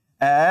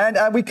And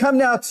we come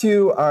now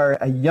to our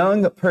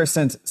young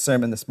person's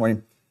sermon this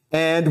morning.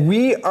 And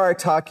we are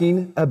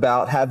talking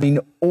about having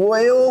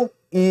oil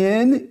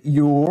in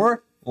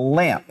your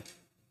lamp.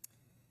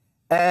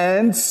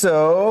 And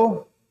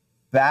so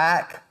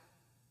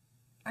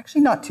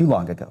actually not too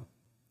long ago,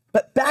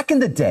 but back in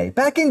the day,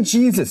 back in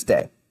Jesus'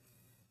 day,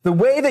 the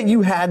way that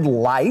you had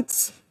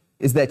lights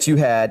is that you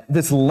had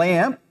this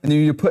lamp and then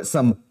you put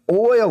some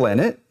oil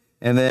in it.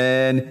 And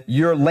then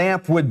your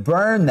lamp would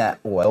burn that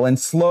oil, and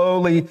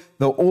slowly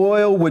the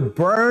oil would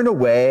burn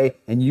away,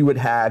 and you would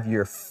have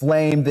your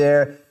flame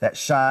there that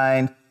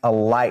shined a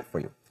light for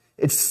you.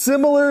 It's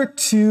similar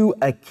to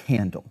a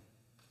candle.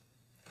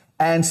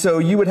 And so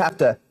you would have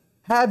to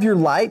have your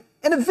light,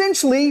 and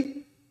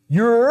eventually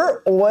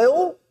your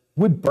oil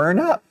would burn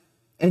up,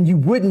 and you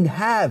wouldn't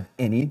have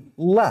any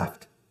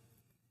left.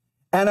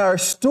 And our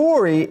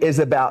story is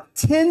about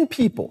 10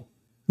 people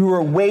who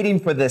are waiting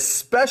for this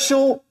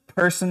special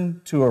person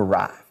to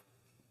arrive.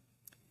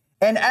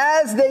 And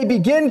as they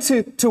begin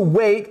to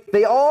wait,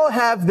 they all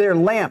have their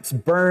lamps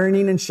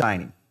burning and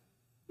shining.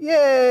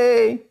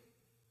 Yay!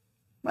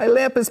 My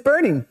lamp is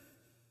burning.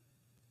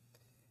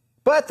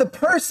 But the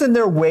person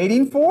they're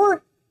waiting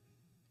for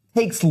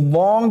takes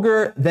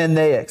longer than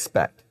they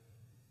expect.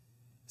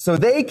 So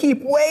they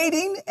keep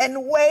waiting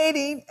and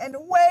waiting and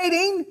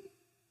waiting,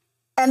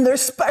 and their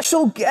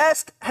special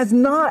guest has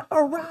not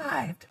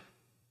arrived.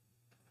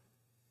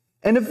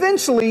 And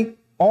eventually,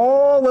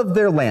 all of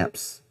their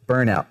lamps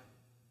burn out,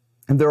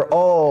 and they're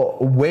all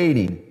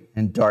waiting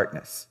in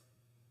darkness.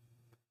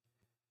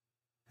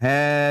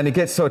 And it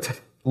gets so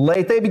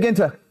late, they begin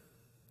to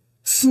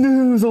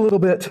snooze a little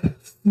bit,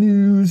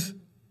 snooze.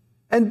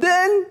 And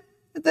then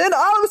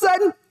all of a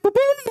sudden,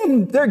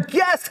 boom, their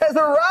guest has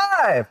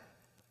arrived.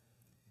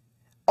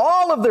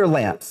 All of their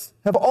lamps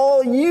have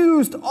all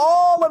used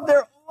all of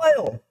their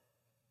oil.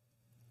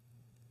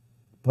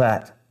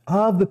 But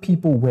of the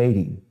people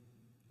waiting,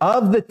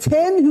 of the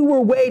 10 who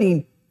were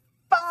waiting,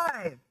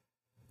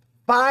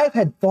 five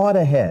had thought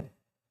ahead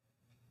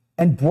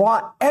and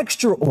brought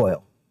extra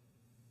oil.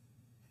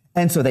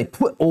 And so they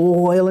put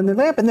oil in their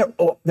lamp, and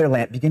their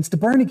lamp begins to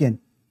burn again.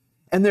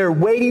 And they're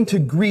waiting to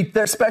greet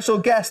their special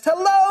guest.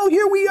 Hello,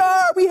 here we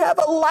are. We have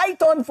a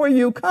light on for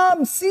you.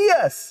 Come see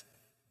us.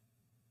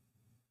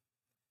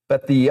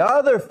 But the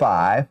other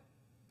 5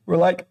 were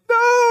like,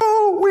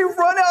 no, we've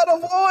run out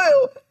of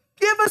oil.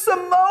 Give us a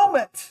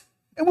moment.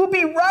 And we'll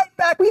be right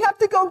back. We have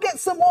to go get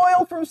some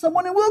oil from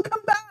someone, and we'll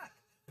come back.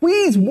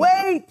 Please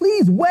wait.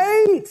 Please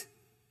wait.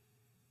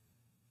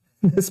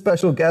 The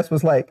special guest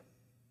was like,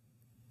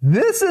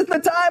 this is the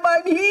time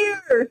I'm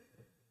here.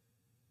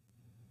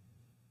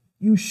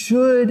 You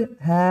should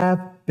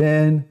have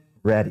been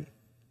ready.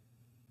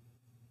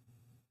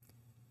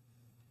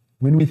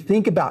 When we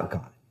think about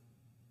God,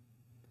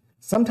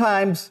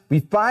 sometimes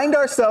we find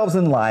ourselves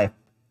in life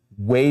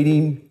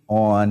waiting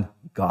on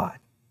God.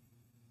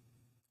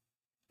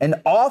 And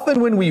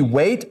often when we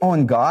wait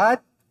on God,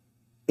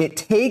 it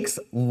takes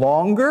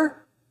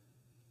longer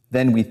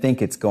than we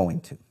think it's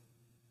going to.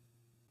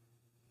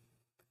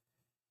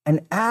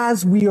 And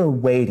as we are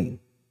waiting,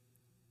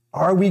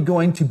 are we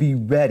going to be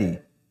ready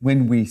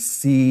when we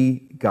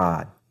see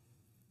God?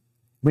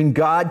 When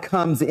God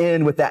comes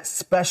in with that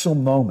special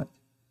moment,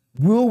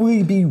 will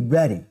we be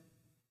ready?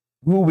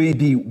 Will we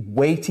be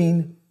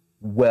waiting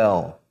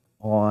well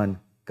on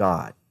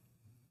God?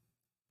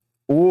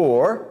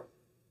 Or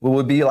will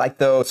we be like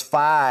those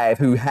 5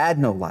 who had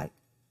no light,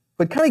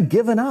 but kind of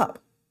given up?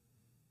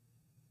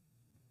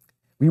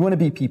 We want to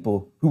be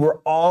people who are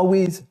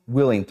always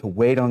willing to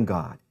wait on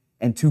God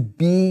and to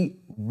be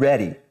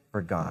ready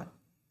for God.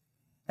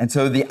 And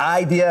so the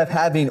idea of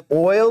having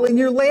oil in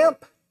your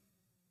lamp,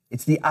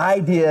 it's the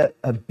idea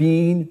of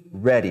being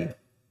ready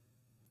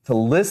to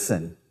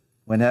listen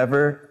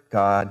whenever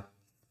God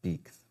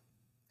speaks.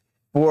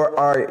 For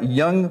our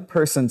young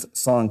person's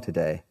song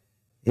today,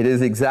 it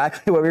is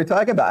exactly what we were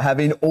talking about,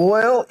 having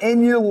oil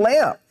in your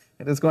lamp.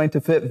 It is going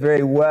to fit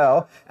very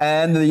well.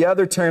 And the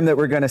other term that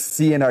we're going to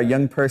see in our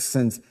young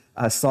person's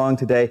song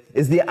today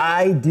is the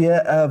idea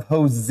of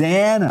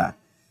Hosanna.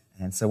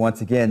 And so once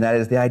again, that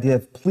is the idea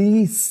of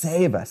please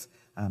save us.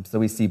 So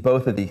we see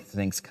both of these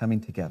things coming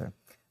together.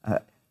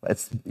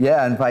 Let's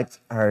invite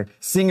our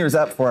singers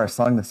up for our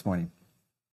song this morning.